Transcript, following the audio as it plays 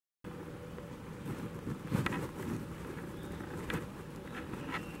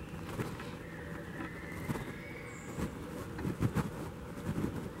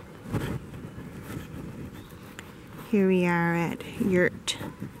Here we are at Yurt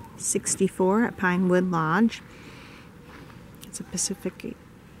 64 at Pinewood Lodge. It's a Pacific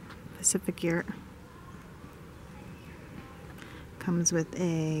Yurt. Comes with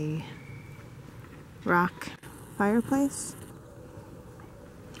a rock fireplace,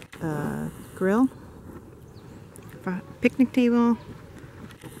 a grill, a picnic table,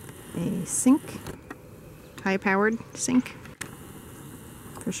 a sink, high-powered sink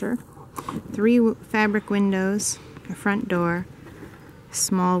for sure, 3 fabric windows, a front door,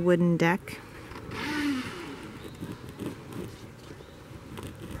 small wooden deck,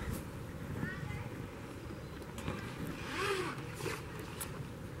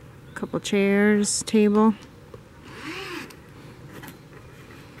 couple chairs, table.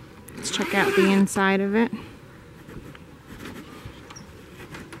 Let's check out the inside of it.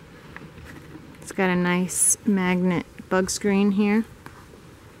 It's got a nice magnet bug screen here.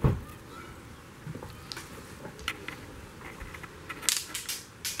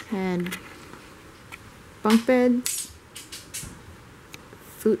 Had bunk beds,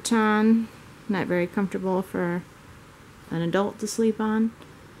 futon, not very comfortable for an adult to sleep on.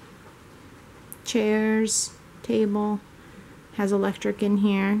 Chairs, table, has electric in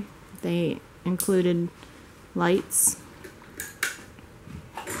here. They included lights.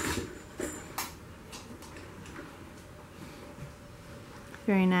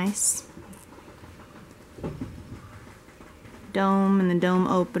 Very nice. Dome and the dome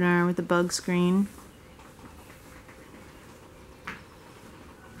opener with the bug screen.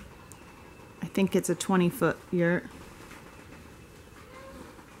 I think it's a 20-foot yurt.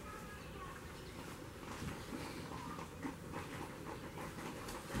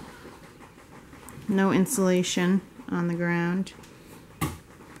 No insulation on the ground.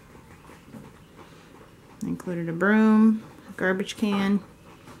 Included a broom, a garbage can,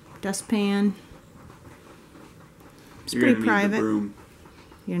 dustpan. It's You're pretty gonna private. Need the broom.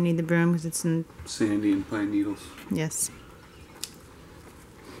 You don't need the broom because it's in sandy and pine needles. Yes.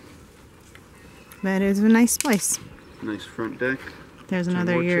 But it's a nice place. Nice front deck. There's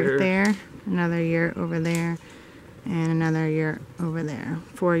another yurt there, another yurt over there, and another yurt over there.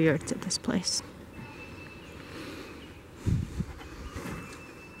 4 yurts at this place.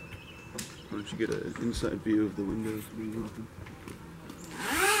 Why don't you get an inside view of the windows being open?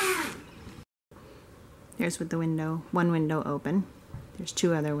 Here's with the window, one window open. There's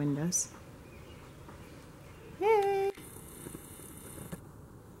 2 other windows. Yay!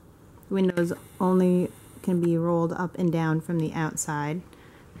 Windows only can be rolled up and down from the outside.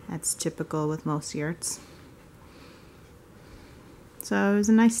 That's typical with most yurts. So it was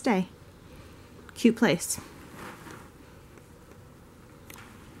a nice stay. Cute place.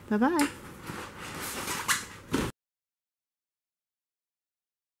 Bye-bye.